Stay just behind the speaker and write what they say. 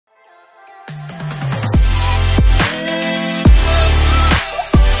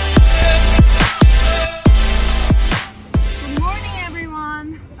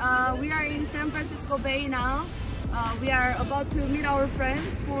our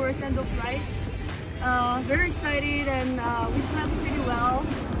friends for send-off flight. Very excited, and we slept pretty well.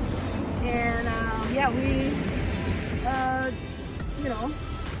 And yeah, we, you know,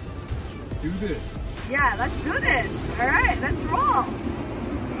 do this. Yeah, let's do this. All right, let's roll.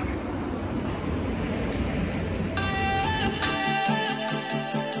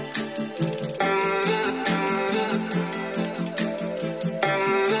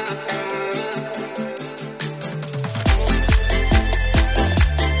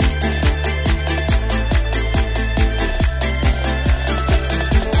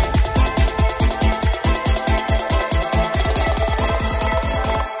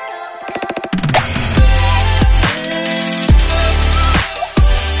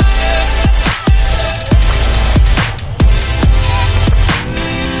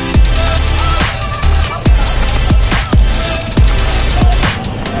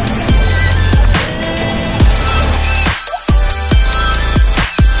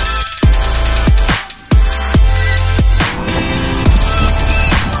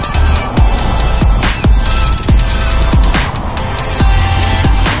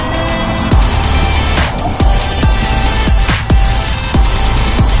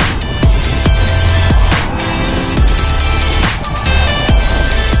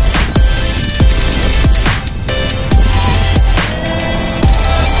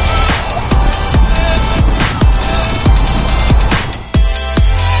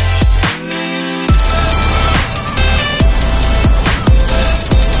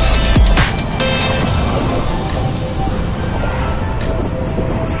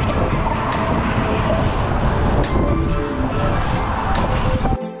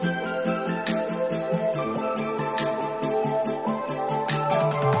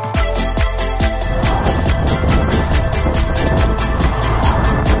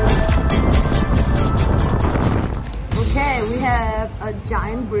 We have a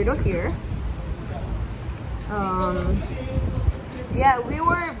giant burrito here. Yeah, we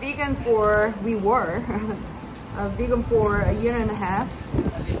were vegan for a year and a half,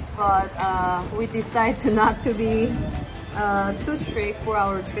 but we decided to not to be too strict for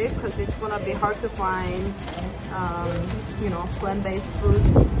our trip because it's gonna be hard to find, you know, plant-based food.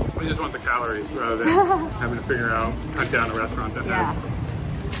 We just want the calories rather than having to figure out, cut down a restaurant that has.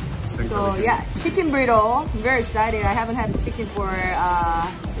 So yeah, chicken burrito. I'm very excited. I haven't had chicken for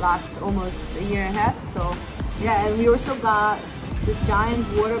last almost a year and a half. So yeah, and we also got this giant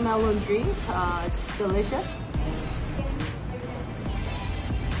watermelon drink. It's delicious.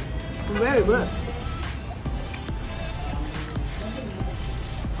 Very good.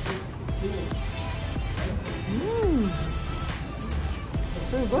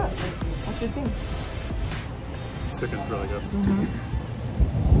 Very good. What do you think? Chicken's really good.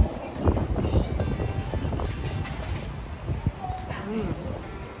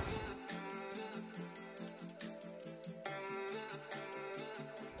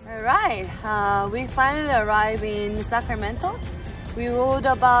 Alright, we finally arrived in Sacramento. We rode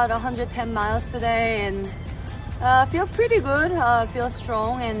about 110 miles today and feel pretty good, feel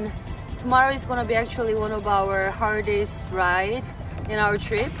strong, and tomorrow is gonna be actually one of our hardest ride in our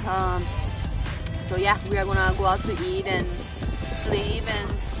trip. So yeah, we are gonna go out to eat and sleep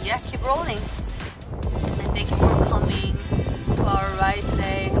and yeah, keep rolling. And thank you for coming to our ride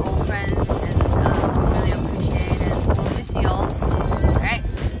today.